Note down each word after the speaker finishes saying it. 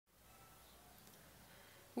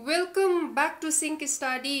Welcome back to Sync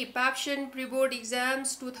Study Pabson Pre-Board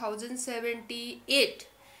Exams 2078.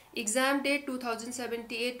 Exam date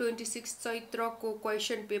 2078 26 चैत्र को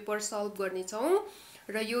question paper solve गर्ने छौं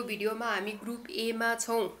र यो भिडियोमा हामी ग्रुप ए मा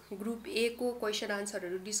छौं। ग्रुप ए को क्वेशन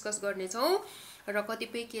आन्सरहरु डिस्कस गर्ने छौं र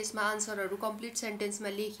कतिपय केसमा आन्सरहरु कम्प्लिट सेन्टेन्समा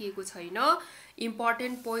लेखिएको छैन।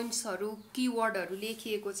 इम्पोर्टेन्ट पोइन्ट्सहरु कीवर्डहरु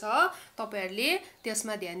लेखिएको छ, तपाईहरुले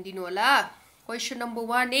त्यसमा ध्यान दिनु होला। क्वेशन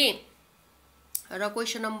नम्बर 1 ए र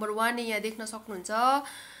क्वेशन नम्बर 1 यहाँ देख्न सक्नुहुन्छ।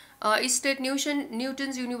 State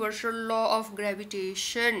Newton's universal law of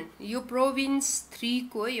ग्रेभिटेशन। यो प्रोभिन्स 3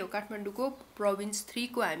 को, यो काठमाडौँको प्रोभिन्स 3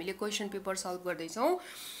 को हामीले क्वेशन पेपर सल्भ गर्दै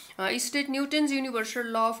छौं। State Newton's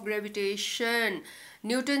universal law of ग्रेभिटेशन।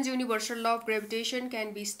 Newton's universal law of gravitation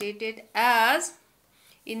can be stated as,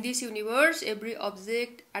 in this universe every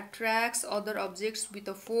object attracts other objects with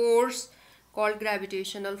a force called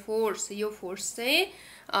gravitational force. यो force चाहिँ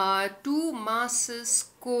two masses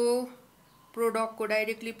को product को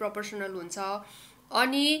directly proportional हुन्छ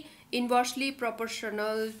अनि inversely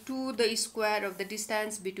proportional to the square of the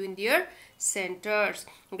distance between their centers.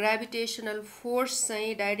 Gravitational force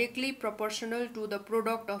चाहिँ directly proportional to the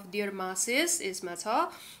product of their masses यसमा छ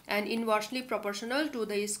and inversely proportional to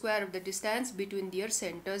the square of the distance between their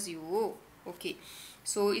centers यो हो। Okay,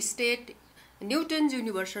 so state Newton's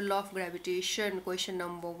universal law of gravitation. Question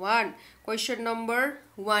number 1. Question number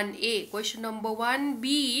 1a. Question number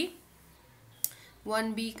 1b.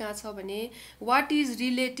 1b का छ भने what is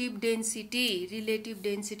relative density? Relative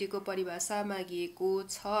density को परिभाषा मागिएको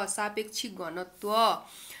छ। सापेक्षिक घनत्व।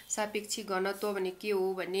 सापेक्षिक घनत्व भने के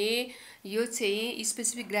हो भने यो चाहिँ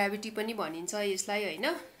स्पेसिफिक ग्रेभिटी पनि भनिन्छ यसलाई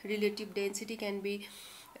हैन। Relative density can be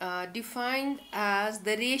defined as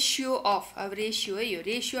the ratio of, ratio है यो,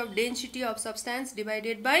 ratio of density of substance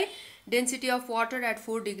divided by density of water at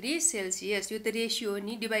 4 degrees Celsius. यो त ratio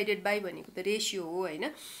नि, divided by भनेको त ratio हो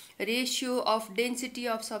हैन। Ratio of density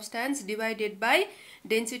of substance divided by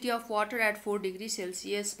density of water at 4 degrees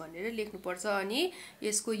Celsius भनेर लेख्नु पर्छ अनि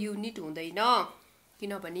यसको युनिट हुँदैन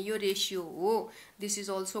किनभने यो रेशियो हो। This is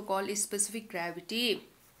also called specific gravity.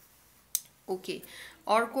 Okay,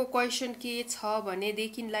 अर्को क्वेशन के छ भने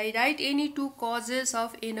देखिनलाई right any two causes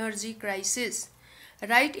of energy crisis.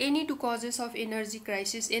 Right any two causes of energy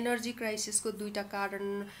crisis. Energy crisis को दुईटा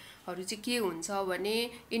कारणहरु चाहिँ के हुन्छ भने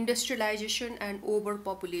industrialisation and over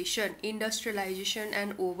population. Industrialisation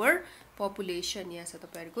and over population यहाँ छ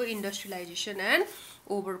तपाईहरुको industrialisation and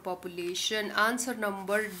over population. Answer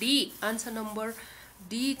number D. Answer number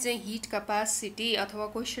D चाहिँ हिट क्यापासिटी अथवा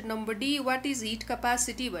question number D what is hit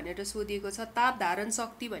capacity भनेर सोधिएको छ। ताप धारण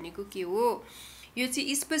शक्ति भनेको के हो? यो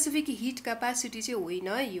चाहिँ स्पेसिफिक हिट क्यापासिटी चाहिँ होइन,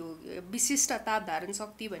 यो विशिष्ट ताप धारण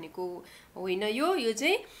शक्ति भनेको होइन। यो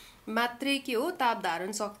चाहिँ मात्रै के हो ताप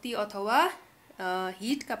धारण शक्ति अथवा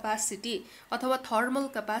हिट क्यापासिटी अथवा थर्मल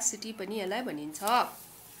क्यापासिटी पनि यसलाई भनिन्छ।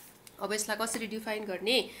 अब यसलाई कसरी डिफाइन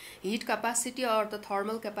गर्ने? Hit capacity or the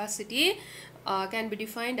thermal capacity can be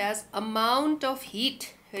defined as amount of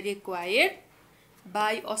heat required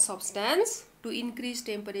by a substance to increase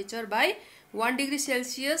temperature by 1 degree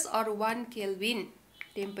Celsius or 1 Kelvin.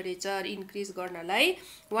 Temperature increase गर्नलाई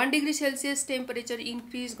 1 degree Celsius temperature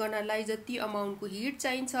increase गर्नलाई जति amount को hit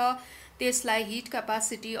चाहिन्छ त्यसलाई hit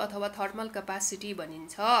capacity अथवा thermal capacity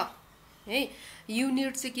भनिन्छ है।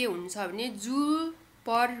 Unit चाहिँ के हुन्छ भने जूल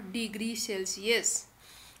पर डिग्री सेल्सियस।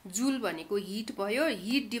 जूल भनेको हिट भयो,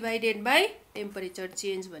 hit divided by temperature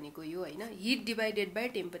change भनेको यो हैन। Hit divided by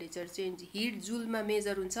temperature change. Hit जूलमा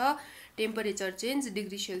major हुन्छ, टेम्परेचर चेन्ज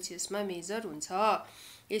डिग्री सेल्सियसमा मेजर हुन्छ।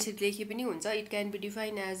 यसरी लेखे पनि हुन्छ। It can be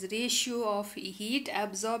define as ratio of heat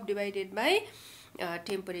absorb divided by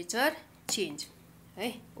temperature change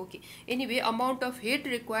है। Okay, anyway amount of heat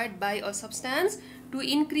required by a substance to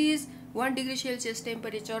increase 1 degree Celsius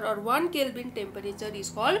temperature or 1 Kelvin temperature is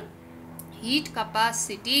called heat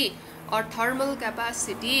capacity or thermal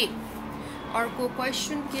capacity. अर्को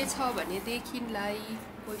question के छ भने देखिनलाई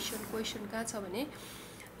question कहाँ छ भने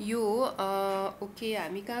यो okay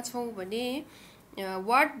हामी कहाँ छौं भने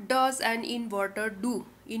what does an inverter do?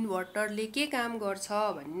 इन्भर्टरले के काम गर्छ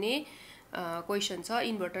भन्ने क्वेशन छ।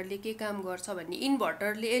 इन्भर्टरले के काम गर्छ भन्ने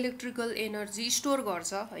इन्भर्टरले इलेक्ट्रिकल एनर्जी स्टोर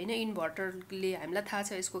गर्छ हैन। इन्भर्टरले हामीलाई थाहा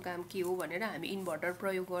छ यसको काम के हो भनेर हामी इन्भर्टर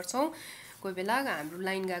प्रयोग गर्छौं कोही बेला हाम्रो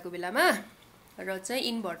लाइन गएको बेलामा र चाहिँ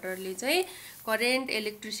इन्भर्टरले चाहिँ करेन्ट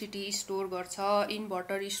इलेक्ट्रिसिटी स्टोर गर्छ।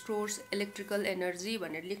 इन्भर्टर स्टोर्स इलेक्ट्रिकल एनर्जी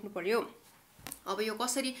भनेर लेख्नु पर्यो। अब यो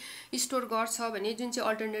कसरी स्टोर गर्छ भने जुन चाहिँ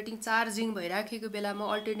अल्टरनेटिङ चार्जिङ भइराखेको बेलामा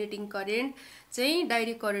अल्टरनेटिङ करेन्ट चाहिँ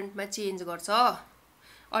डाइरेक्ट करेन्टमा चेन्ज गर्छ।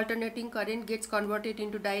 Alternating current gets converted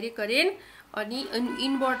into direct current अनि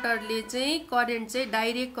इन्भर्टरले चाहिँ करेन्ट चाहिँ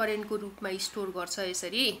डाइरेक्ट करेन्ट को रूपमा स्टोर गर्छ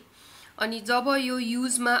यसरी। अनि जब यो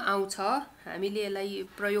युजमा आउँछ हामीले यसलाई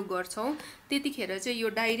प्रयोग गर्छौं त्यतिखेर चाहिँ यो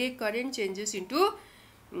direct current changes into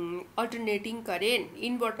alternating current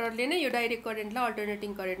इन्भर्टरले नै यो डाइरेक्ट करेन्टलाई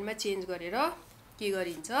अल्टरनेटिङ करेन्टमा चेन्ज गरेर के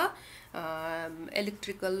गरिन्छ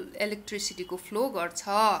इलेक्ट्रिसिटीको फ्लो गर्छ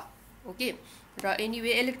ओके र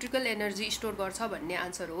एनीवे इलेक्ट्रिकल एनर्जी स्टोर गर्छ भन्ने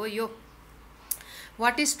आन्सर हो yo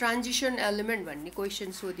what is transition element भन्ने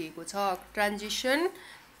क्वेशन सोधिएको छ transition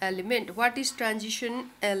element what is transition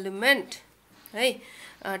element है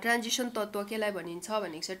ट्रान्जिसन तत्व केलाई भनिन्छ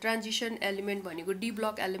भनेको छ ट्रान्जिसन एलिमेन्ट भनेको डी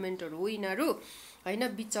ब्लक एलिमेन्टहरु हो यिनीहरु हैन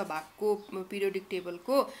बिच भागको पिरियोडिक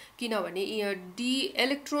टेबलको किनभने D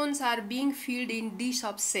electrons are being filled in D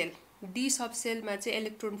subshell D सबसेलमा चाहिँ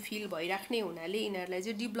इलेक्ट्रोन फिल भइराख्ने हुनाले यिनीहरुलाई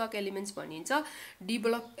चाहिँ डी ब्लक एलिमेन्ट्स भनिन्छ डी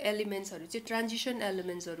ब्लक एलिमेन्ट्सहरु चाहिँ ट्रान्जिसन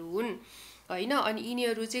एलिमेन्ट्सहरु हुन् हैन अनि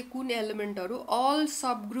यिनीहरु चाहिँ कुन एलिमेन्टहरु all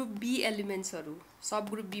sub group be एलिमेन्ट्सहरु sub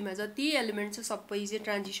group be मा जति एलिमेन्ट छ सबै चाहिँ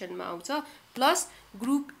ट्रान्जिसनमा आउँछ प्लस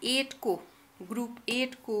ग्रुप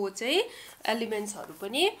 8 को चाहिँ एलिमेन्ट्सहरु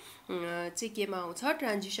पनि चाहिँ केमा आउँछ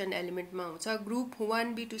ट्रान्जिसन एलिमेन्टमा आउँछ group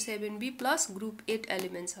 1b to 7b plus group 8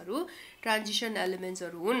 एलिमेन्ट्सहरु transition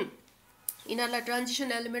एलिमेन्ट्सहरु हुन् यिनीहरुलाई ट्रान्जिसन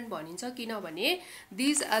एलिमेन्ट भनिन्छ किनभने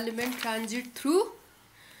this element transit through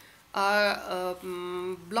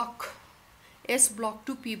block S block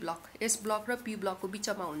to P block S block र P block को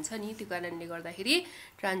बिचमा हुन्छ नि त्यो कारणले गर्दाखेरि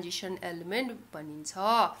ट्रान्जिसन एलिमेन्ट भनिन्छ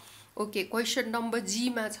ओके क्वेशन नम्बर जी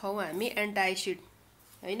मा छौ हामी एन्टाइसिड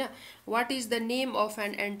हैन what is the name of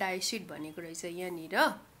an एन्टाइसिड भनेको रहेछ यहाँ निर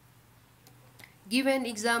गिभ एन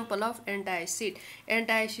एक्जाम्पल अफ एन्टाइसिड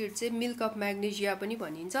एन्टाइसिड चाहिँ मिल्क अफ म्याग्नेशिया पनि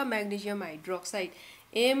भनिन्छ magnesium hydroxide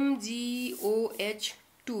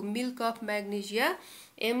MgOH2 milk of म्याग्नेशिया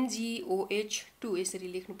MgOH2 यसरी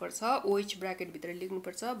लेख्नु पर्छ OH ब्र्याकेट भित्र लेख्नु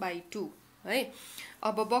पर्छ by 2 है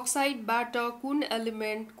अब बक्साइटबाट कुन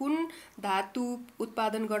एलिमेन्ट कुन धातु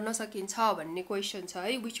उत्पादन गर्न सकिन्छ भन्ने क्वेशन छ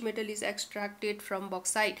है which metal is extracted from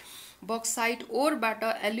bauxite ओरबाट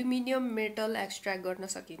aluminium metal extract गर्न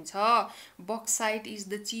सकिन्छ bauxite is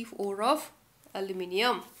the chief or of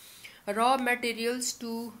aluminium र materials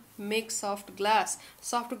to make soft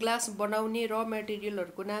glass बनाउने र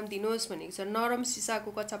मटेरियलहरुको नाम दिनुहोस् भनेको छ नरम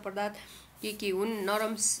सिसाको कच्चा पदार्थ के हुन्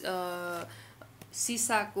नरम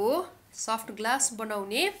सिसाको सफ्ट ग्लास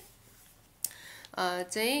बनाउने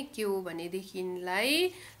चाहिँ के हो भने देखिनलाई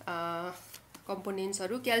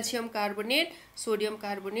कम्पोनेन्ट्सहरु calcium carbonate sodium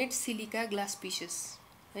carbonate silica glass pieces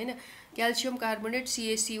हैन calcium carbonate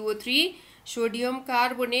CaCO3 sodium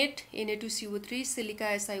carbonate Na2CO3 silica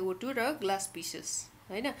SiO2 र ग्लास पीसेस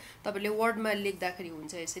हैन तपाईले वर्डमा लेख्दाखेरि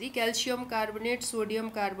हुन्छ यसरी calcium carbonate sodium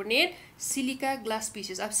carbonate silica glass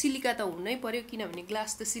pieces अब सिलिका त हुनै पर्यो किनभने ग्लास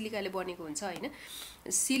त सिलिकाले बनेको हुन्छ हैन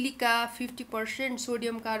silica 50%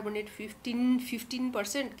 sodium carbonate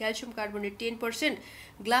 15% calcium carbonate 10%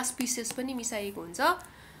 glass pieces पनि मिसाएको हुन्छ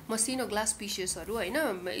मसिनो ग्लास पीसेसहरु हैन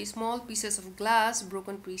small pieces of glass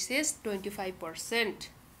broken pieces 25%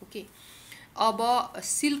 okay अब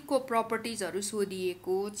सिल्कको प्रपर्टिजहरु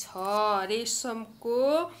सोधिएको छ रेशमको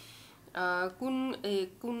कुन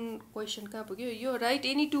क्वेशन कहाँ पुग्यो यो right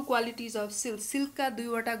any two qualities of सिल्कका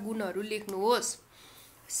दुईवटा गुणहरु लेख्नुहोस्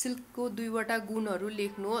सिल्कको दुईवटा गुणहरु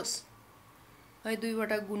लेख्नुहोस् है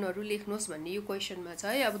दुईवटा गुणहरु लेख्नुहोस् भन्ने यो क्वेशनमा छ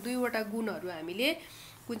है अब दुईवटा गुणहरु हामीले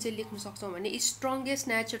कुन चाहिँ लेख्न सक्छौं भने स्ट्रंगेस्ट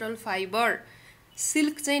नेचुरल फाइबर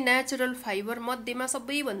सिल्क चाहिँ नेचुरल फाइबर मध्येमा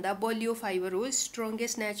सबैभन्दा बलियो फाइबर हो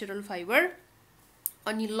स्ट्रंगेस्ट नेचुरल फाइबर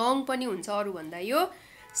अनि लङ पनि हुन्छ अरु भन्दा यो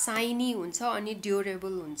साइनी हुन्छ अनि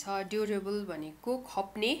ड्युरेबल हुन्छ ड्युरेबल भनेको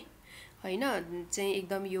खप्ने हैन चाहिँ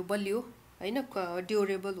एकदम यो बलियो हैन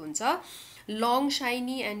ड्युरेबल हुन्छ लङ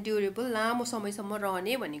शाइनी एन्ड ड्युरेबल लामो समयसम्म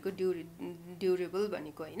रहने भनेको ड्युरेबल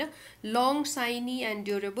भनेको हैन लङ शाइनी एन्ड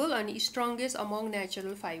ड्युरेबल अनि स्ट्रंगेस्ट अमंग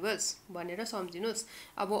नेचुरल फाइबर्स भनेर सम्झिनुस्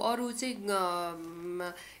अब अरु चाहिँ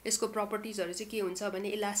यसको प्रपर्टिजहरु चाहिँ के हुन्छ भने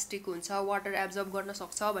इलास्टिक हुन्छ वाटर एब्जर्ब गर्न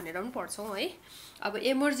सक्छ भनेर पनि पढ्छौं है अब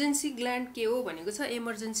इमर्जेन्सी ग्ल्यान्ड के हो भनेको छ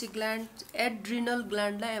emergency gland adrenal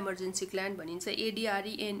ग्ल्यान्डलाई emergency gland भनिन्छ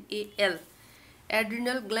ADRENAL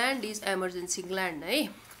adrenal gland is emergency gland है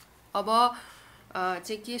अब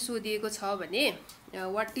चाहिँ के सोधिएको छ भने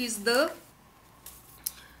व्हाट इज द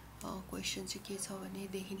क्वेशन चाहिँ के छ भने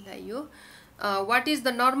देखिनलाई yo what is the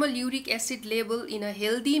normal uric acid level in a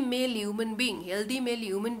healthy mail human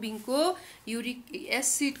being को यूरिक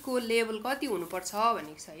एसिड को लेभल कति हुनु पर्छ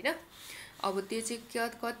भनेको छ हैन अब त्यो चाहिँ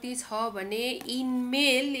कति छ भने in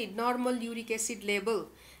male normal uric acid level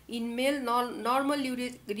in male normal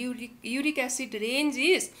uric acid range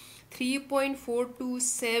is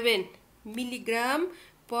 3.427 milligram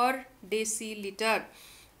per deciliter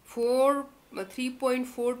 4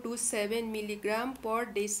 3.427 milligram per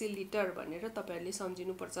decilitre भनेर तपाईहरुले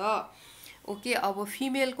सम्झिनु पर्छ। ओके, अब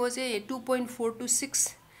फिमेलको चाहिँ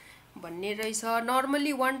 2.426 भन्ने रहेछ।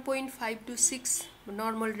 नर्मली 1.5 to 6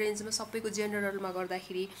 नर्मल रेन्जमा सबैको जेनरलमा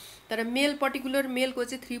गर्दाखेरि, तर मेल पर्टिकुलर मेलको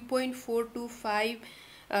चाहिँ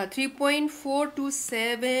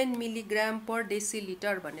 3.427 मिलिग्राम पर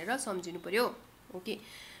डेसिलिटर भनेर सम्झिनु पर्यो। ओके,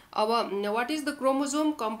 अब what is the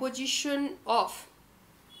chromosome composition of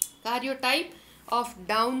कार्योटाइप of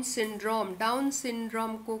down syndrome. Down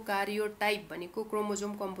सिन्ड्रोमको कार्योटाइप भनेको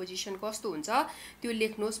क्रोमोसोम कम्पोजिसन कस्तो हुन्छ त्यो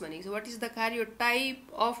लेख्नुहोस् भनेको छ। What is the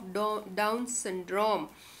कार्योटाइप of down syndrome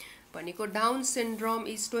भनेको down syndrome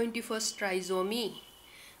is 21st trisomy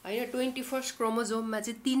हैन। 21st क्रोमोसोममा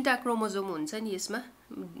चाहिँ 3टा क्रोमोसोम हुन्छ नि, यसमा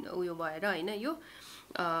उयो भएर हैन, यो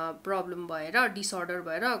प्रब्लम भएर डिसअर्डर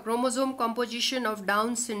भएर। Chromosome composition of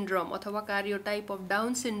down syndrome अथवा कार्योटाइप अफ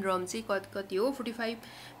डाउन सिन्ड्रोम चाहिँ कति हो 45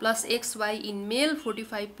 + XY in male,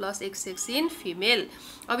 45 + XX in female.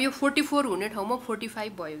 अब यो 44 हुने ठाउँमा 45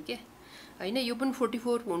 भयो के हैन, यो पनि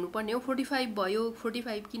 44 हुनुपर्ने हो, 45 भयो।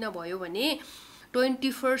 45 किन भयो भने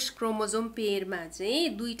 21st क्रोमोसोम पेयरमा चाहिँ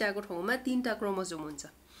दुईटाको ठाउँमा 3टा क्रोमोसोम हुन्छ,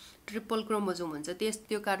 ट्रिपल क्रोमोसोम हुन्छ।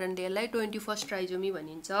 त्यो कारणले यसलाई 21st ट्राइजोमी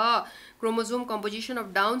भनिन्छ। Chromosome composition of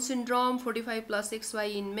down syndrome 45 + XY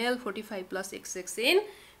in male, 45 + XX in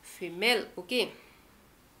female. Okay,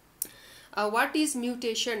 what is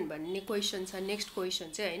mutation भन्ने क्वेसन छ नेक्स्ट क्वेसन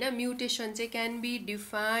चाहिँ हैन। म्युटेसन चाहिँ can be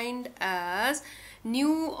defined as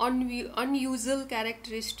new unusual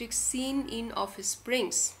characteristics seen in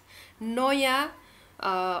अफस्प्रिङ्स। नयाँ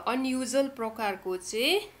अनयुजुअल प्रकारको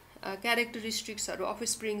चाहिँ क्यारेक्टरिस्टिक्सहरु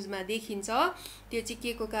अफस्प्रिङ्समा देखिन्छ। त्यो चाहिँ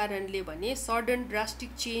के को कारणले भने sudden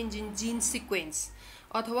drastic change in gene sequence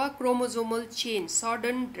अथवा chromosomal change,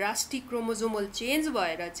 sudden drastic chromosomal change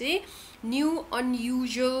भएर चाहिँ न्यू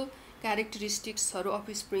अनयुजुअल क्यारेक्टरिस्टिक्सहरु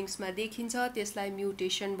अफस्प्रिङ्समा देखिन्छ, त्यसलाई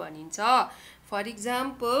म्युटेसन भनिन्छ। फर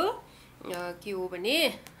इक्जाम्पल के हो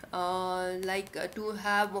भने like to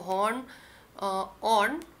have horn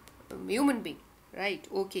on human being, right?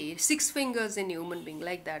 Okay, 6 fingers in human being,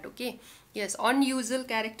 like that. Okay, yes, unusual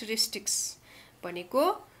characteristics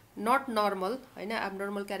भनेको not normal हैन,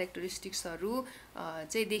 abnormal characteristics हरु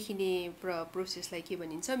चाहिँ देखिने प्रोसेसलाई के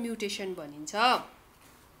भनिन्छ म्युटेसन भनिन्छ।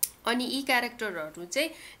 अनि यी क्यारेक्टरहरु चाहिँ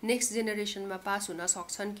नेक्स्ट जेनेरेसनमा पास हुन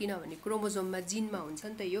सक्छन् किनभने क्रोमोसोममा जिनमा हुन्छ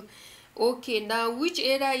नि त यो। Okay, now which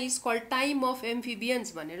era is called time of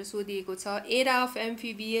एम्फिबियन्स भनेर सोधिएको छ। Era of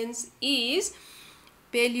एम्फिबियन्स is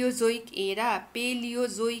Palaeozoic era.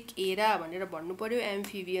 Palaeozoic era भनेर भन्नु पर्यो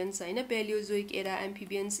एम्फिबियन्स हैन। Palaeozoic era,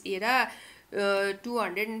 एम्फिबियन्स era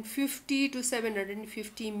 250 to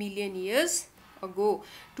 750 million years ago.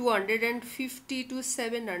 250 to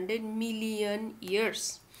 700 million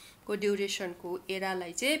years को ड्युरेसन को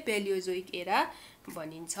एरालाई चाहिँ पेलियोजोइक एरा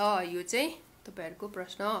भनिन्छ। यो चाहिँ तपाईहरुको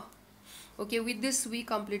प्रश्न। Okay, with this we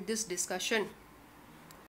complete this discussion.